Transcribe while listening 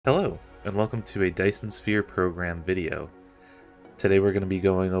Hello, and welcome to a Dyson Sphere program video. Today we're going to be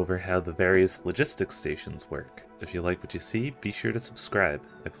going over how the various logistics stations work. If you like what you see, be sure to subscribe.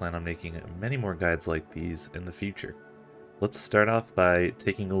 I plan on making many more guides like these in the future. Let's start off by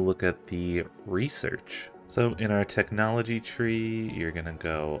taking a look at the research. So in our technology tree, you're going to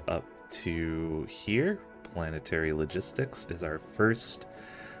go up to here. Planetary logistics is our first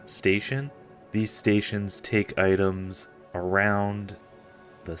station. These stations take items around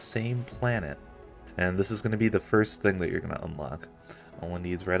the same planet, and this is going to be the first thing that you're going to unlock. Only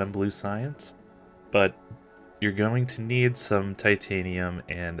needs red and blue science, but you're going to need some titanium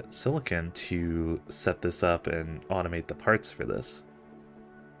and silicon to set this up and automate the parts for this.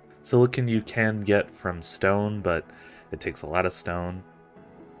 Silicon you can get from stone, but it takes a lot of stone,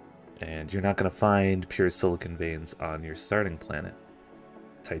 and you're not going to find pure silicon veins on your starting planet.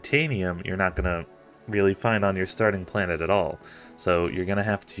 Titanium you're not going to really find on your starting planet at all, so you're gonna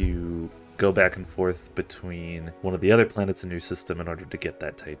have to go back and forth between one of the other planets in your system in order to get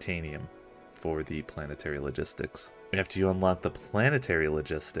that titanium for the planetary logistics. After you unlock the planetary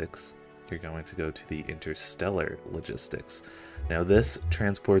logistics, you're going to go to the interstellar logistics. Now this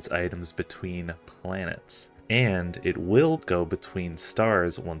transports items between planets, and it will go between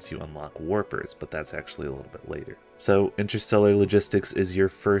stars once you unlock warpers, but that's actually a little bit later. So interstellar logistics is your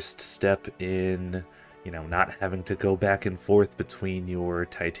first step in, not having to go back and forth between your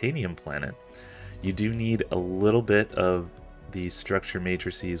titanium planet. You do need a little bit of the structure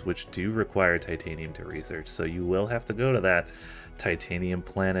matrices which do require titanium to research, so you will have to go to that titanium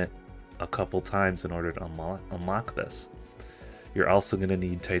planet a couple times in order to unlock this. You're also going to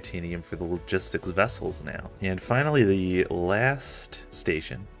need titanium for the logistics vessels now. And finally, the last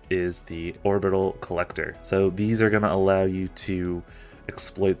station is the Orbital Collector. So these are going to allow you to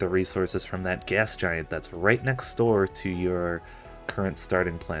exploit the resources from that gas giant that's right next door to your current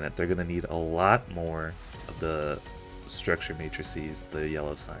starting planet. They're going to need a lot more of the structure matrices, the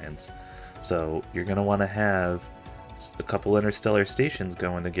yellow science. So you're going to want to have a couple interstellar stations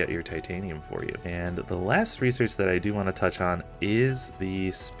going to get your titanium for you. And the last research that I do want to touch on is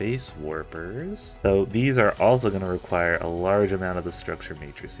the space warpers. So these are also going to require a large amount of the structure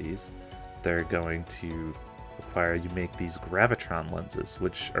matrices. They're going to require you make these gravitron lenses,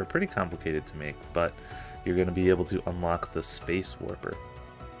 which are pretty complicated to make, but you're going to be able to unlock the space warper.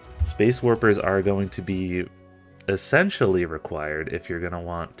 Space warpers are going to be essentially required if you're going to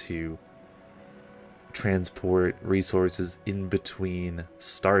want to transport resources in between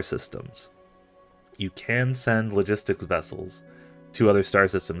star systems. You can send logistics vessels to other star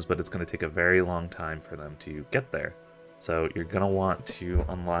systems, but it's going to take a very long time for them to get there. So you're going to want to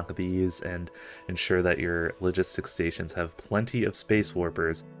unlock these and ensure that your logistics stations have plenty of space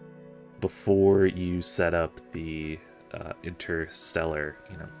warpers before you set up the interstellar,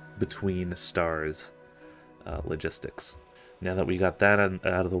 between stars logistics. Now that we got that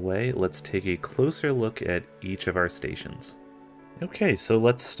out of the way, let's take a closer look at each of our stations. Okay, so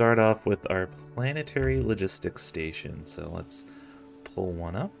let's start off with our planetary logistics station. So let's pull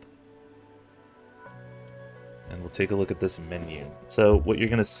one up, and we'll take a look at this menu. So what you're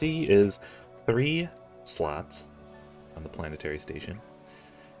going to see is 3 slots on the planetary station,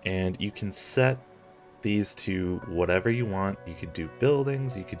 and you can set these to whatever you want. You could do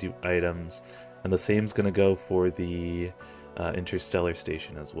buildings, you could do items, and the same's going to go for the interstellar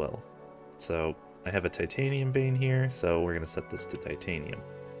station as well. So I have a titanium vein here, so we're going to set this to titanium.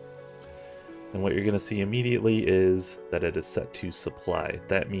 And what you're going to see immediately is that it is set to supply.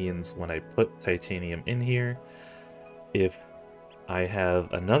 That means when I put titanium in here, if I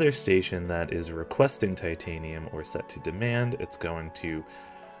have another station that is requesting titanium or set to demand, it's going to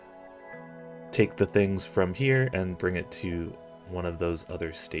take the things from here and bring it to one of those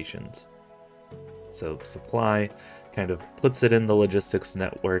other stations. So supply kind of puts it in the logistics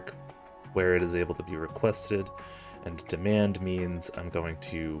network where it is able to be requested, and demand means I'm going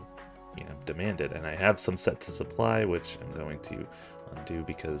to demand it. And I have some set to supply, which I'm going to undo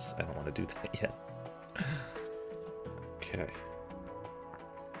because I don't want to do that yet. Okay.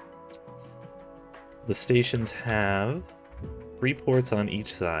 The stations have 3 ports on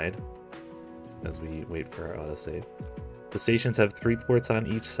each side as we wait for our autosave. The stations have 3 ports on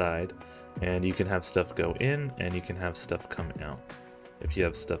each side, and you can have stuff go in and you can have stuff come out. If you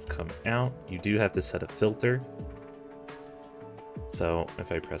have stuff come out, you do have to set a filter. So if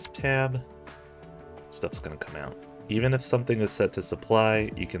I press tab, stuff's going to come out. Even if something is set to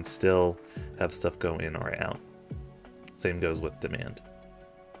supply, you can still have stuff go in or out. Same goes with demand.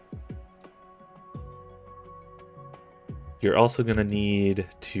 You're also going to need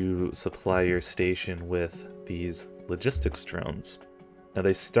to supply your station with these logistics drones. Now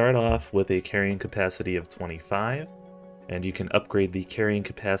they start off with a carrying capacity of 25, and you can upgrade the carrying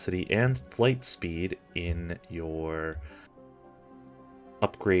capacity and flight speed in your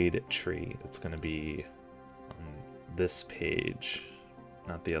upgrade tree. It's going to be on this page,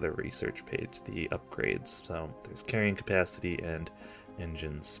 not the other research page, the upgrades. So there's carrying capacity and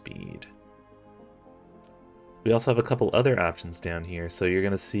engine speed. We also have a couple other options down here. So you're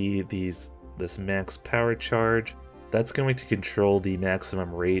going to see this max power charge. That's going to control the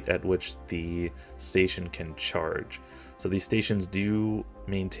maximum rate at which the station can charge. So these stations do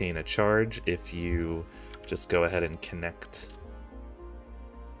maintain a charge if you just go ahead and connect.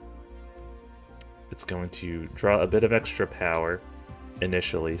 It's going to draw a bit of extra power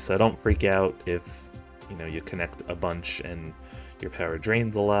initially, so don't freak out if you connect a bunch and your power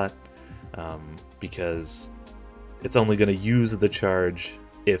drains a lot, because it's only going to use the charge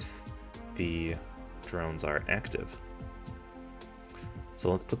if the drones are active.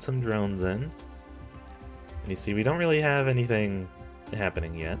 So let's put some drones in. And you see we don't really have anything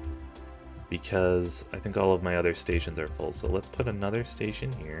happening yet because I think all of my other stations are full. So let's put another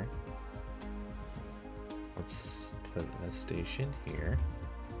station here. Let's put a station here.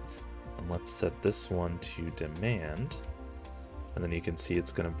 And let's set this one to demand. And then you can see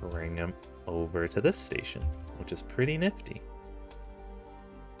it's going to bring them over to this station, which is pretty nifty.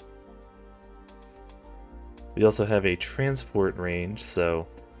 We also have a transport range, so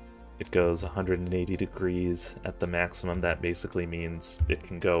it goes 180 degrees at the maximum. That basically means it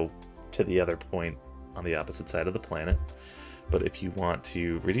can go to the other point on the opposite side of the planet. But if you want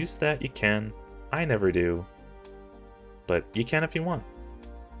to reduce that, you can. I never do, but you can if you want.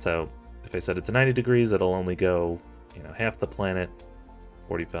 So if I set it to 90 degrees, it'll only go, half the planet,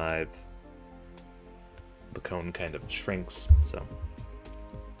 45. The cone kind of shrinks, so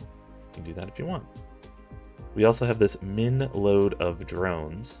you can do that if you want. We also have this min load of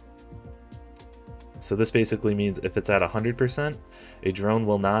drones. So this basically means if it's at 100%, a drone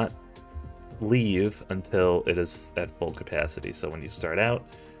will not leave until it is at full capacity. So when you start out,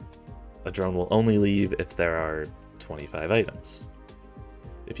 a drone will only leave if there are 25 items.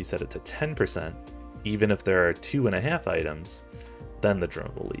 If you set it to 10%, even if there are 2.5 items, then the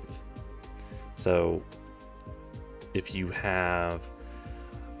drone will leave. So if you have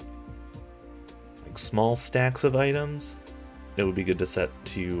small stacks of items, it would be good to set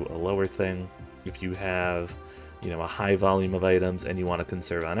to a lower thing. If you have, a high volume of items and you want to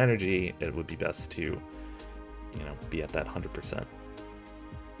conserve on energy, it would be best to, be at that 100%.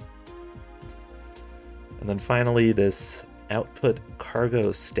 And then finally, this output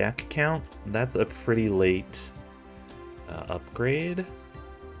cargo stack count, that's a pretty late upgrade.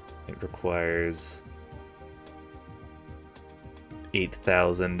 It requires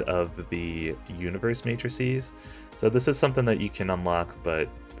 8,000 of the universe matrices. So this is something that you can unlock, but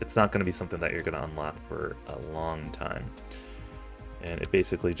it's not going to be something that you're going to unlock for a long time. And it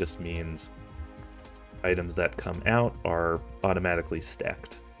basically just means items that come out are automatically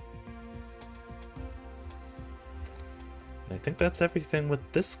stacked. And I think that's everything with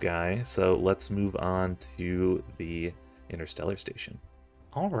this guy, so let's move on to the Interstellar station.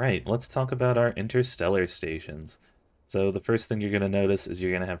 Alright, let's talk about our Interstellar stations. So the first thing you're going to notice is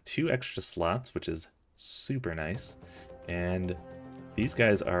you're going to have 2 extra slots, which is super nice. And these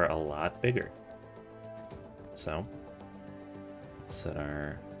guys are a lot bigger. So let's set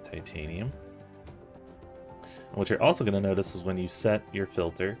our titanium. And what you're also going to notice is when you set your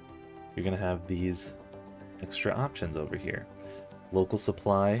filter, you're going to have these extra options over here. Local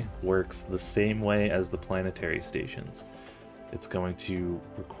supply works the same way as the planetary stations. It's going to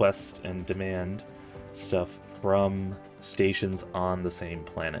request and demand stuff from stations on the same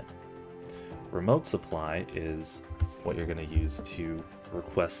planet. Remote supply is what you're going to use to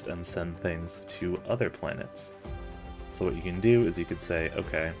request and send things to other planets. So what you can do is you could say,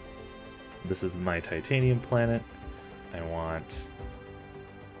 okay, this is my titanium planet. I want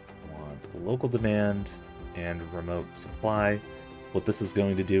local demand and remote supply. What this is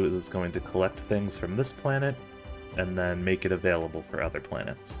going to do is it's going to collect things from this planet and then make it available for other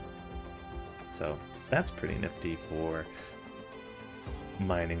planets. So that's pretty nifty for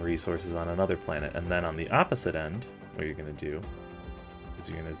mining resources on another planet. And then on the opposite end, what you're going to do is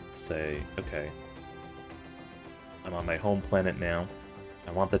you're going to say, okay, I'm on my home planet now.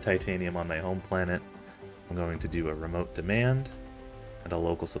 I want the titanium on my home planet. I'm going to do a remote demand and a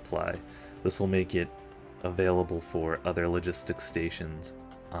local supply. This will make it available for other logistics stations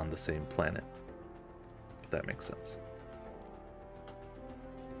on the same planet, if that makes sense.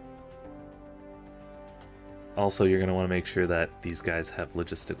 Also, you're going to want to make sure that these guys have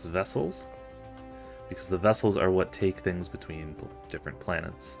logistics vessels, because the vessels are what take things between different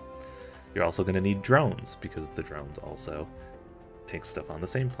planets. You're also going to need drones, because the drones also take stuff on the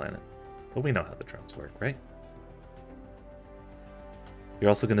same planet. But we know how the drones work, right? You're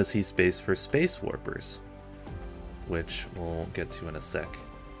also going to see space for space warpers, which we'll get to in a sec.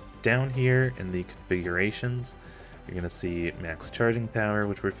 Down here in the configurations, you're going to see max charging power,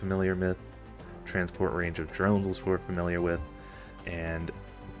 which we're familiar with, transport range of drones, which we're familiar with, and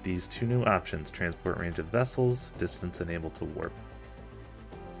these two new options, transport range of vessels, distance and able to warp.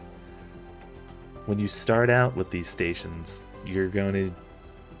 When you start out with these stations, you're going to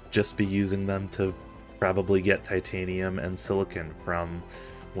just be using them to probably get titanium and silicon from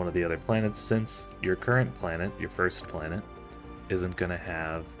one of the other planets, since your current planet, your first planet, isn't going to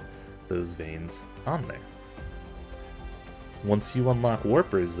have those veins on there. Once you unlock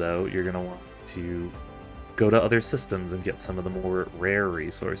warpers, though, you're going to want to go to other systems and get some of the more rare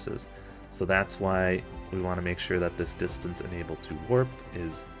resources. So that's why we want to make sure that this distance enabled to warp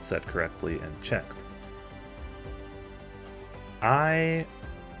is set correctly and checked. I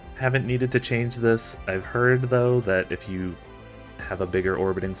haven't needed to change this. I've heard, though, that if you have a bigger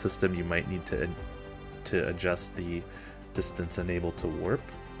orbiting system, you might need to adjust the distance enabled to warp.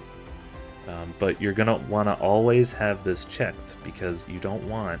 But you're going to want to always have this checked, because you don't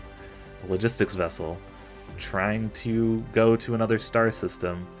want a logistics vessel trying to go to another star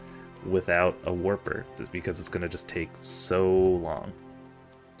system without a warper, because it's going to just take so long.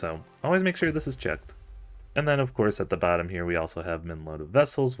 So always make sure this is checked. And then, of course, at the bottom here, we also have min-load of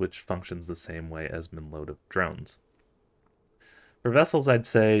vessels, which functions the same way as min-load of drones. For vessels, I'd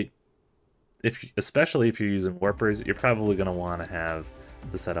say, especially if you're using warpers, you're probably going to want to have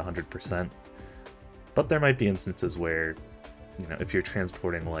this at 100%. But there might be instances where, you know, if you're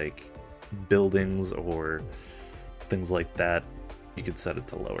transporting, like, buildings or things like that, you could set it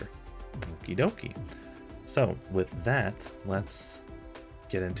to lower. Okie dokie. So, with that, let's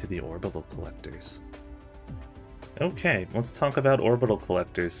get into the Orbital Collectors. Okay, let's talk about Orbital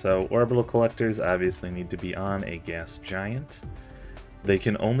Collectors. So, Orbital Collectors obviously need to be on a gas giant. They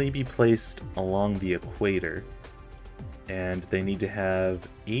can only be placed along the equator, and they need to have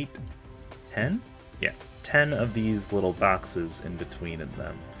 10 of these little boxes in between of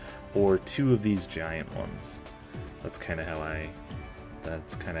them, or 2 of these giant ones. That's kind of how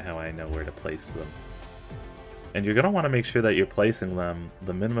I know where to place them. And you're going to want to make sure that you're placing them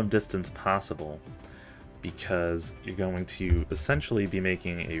the minimum distance possible, because you're going to essentially be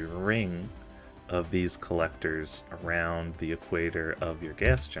making a ring of these collectors around the equator of your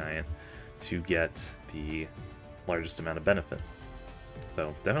gas giant to get the largest amount of benefit.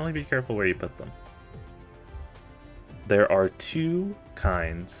 So definitely be careful where you put them. There are 2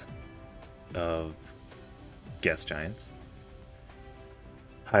 kinds of gas giants: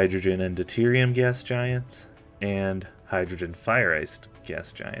 hydrogen and deuterium gas giants, and hydrogen fire ice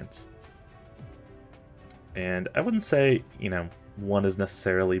gas giants. And I wouldn't say, you know, one is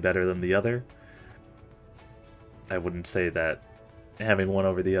necessarily better than the other. I wouldn't say that having one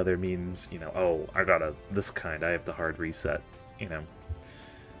over the other means, you know, oh, I got this kind, I have the hard reset, you know.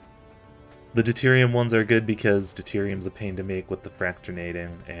 The deuterium ones are good because deuterium's a pain to make with the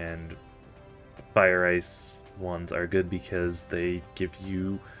fractionating, and fire ice ones are good because they give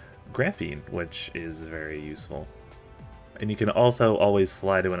you graphene, which is very useful. And you can also always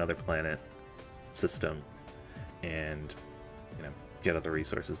fly to another planet system and, you know, get other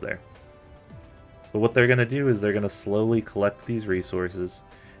resources there. But what they're going to do is they're going to slowly collect these resources,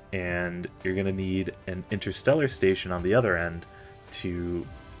 and you're going to need an interstellar station on the other end to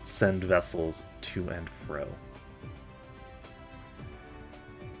send vessels to and fro.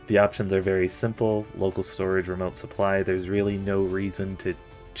 The options are very simple: local storage, remote supply. There's really no reason to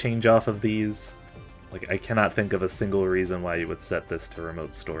change off of these. Like, I cannot think of a single reason why you would set this to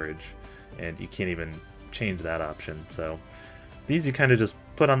remote storage, and you can't even change that option. So these you kind of just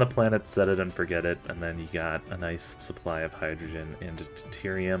put on the planet, set it and forget it, and then you got a nice supply of hydrogen and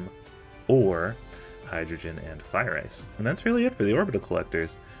deuterium, or hydrogen and fire ice. And that's really it for the Orbital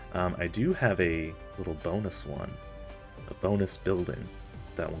Collectors. I do have a little bonus one, a bonus building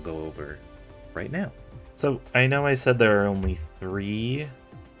that we'll go over right now. So I know I said there are only 3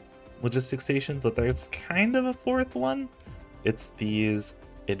 logistics stations, but there's kind of a 4th one. It's these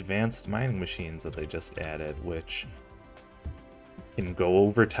advanced mining machines that they just added, which can go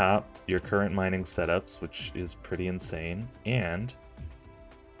over top your current mining setups, which is pretty insane, and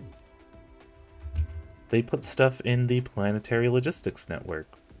they put stuff in the Planetary logistics network.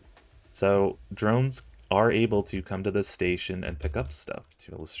 So drones are able to come to this station and pick up stuff.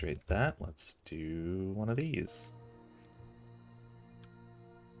 To illustrate that, let's do one of these.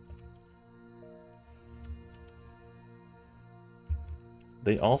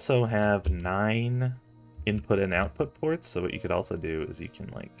 They also have 9 input and output ports, so what you could also do is you can,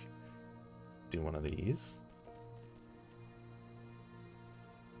 like, do one of these.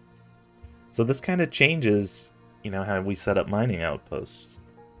 So this kind of changes, you know, how we set up mining outposts.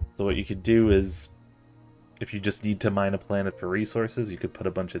 So what you could do is, if you just need to mine a planet for resources, you could put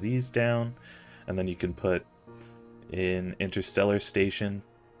a bunch of these down, and then you can put in Interstellar Station,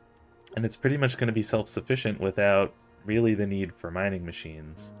 and it's pretty much going to be self-sufficient without really the need for mining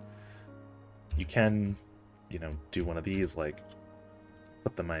machines. You can, you know, do one of these, like,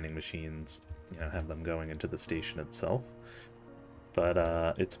 put the mining machines, you know, have them going into the station itself. But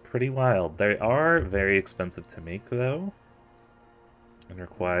it's pretty wild. They are very expensive to make, though, and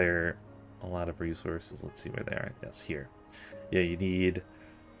require a lot of resources. Let's see where they are. Yes, here. Yeah, you need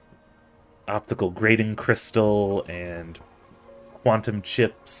optical grating crystal and quantum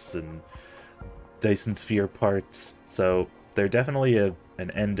chips and Dyson sphere parts. So they're definitely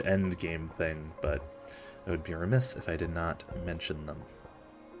an end-to-end game thing, but I would be remiss if I did not mention them.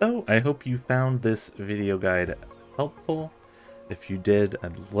 So I hope you found this video guide helpful. If you did,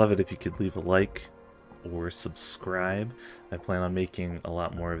 I'd love it if you could leave a like or subscribe. I plan on making a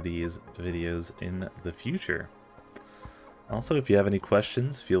lot more of these videos in the future. Also, if you have any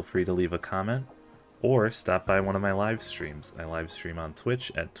questions, feel free to leave a comment or stop by one of my live streams. I live stream on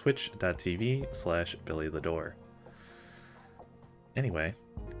Twitch at twitch.tv/BillyTheDoor. Anyway,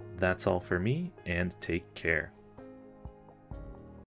 that's all for me, and take care.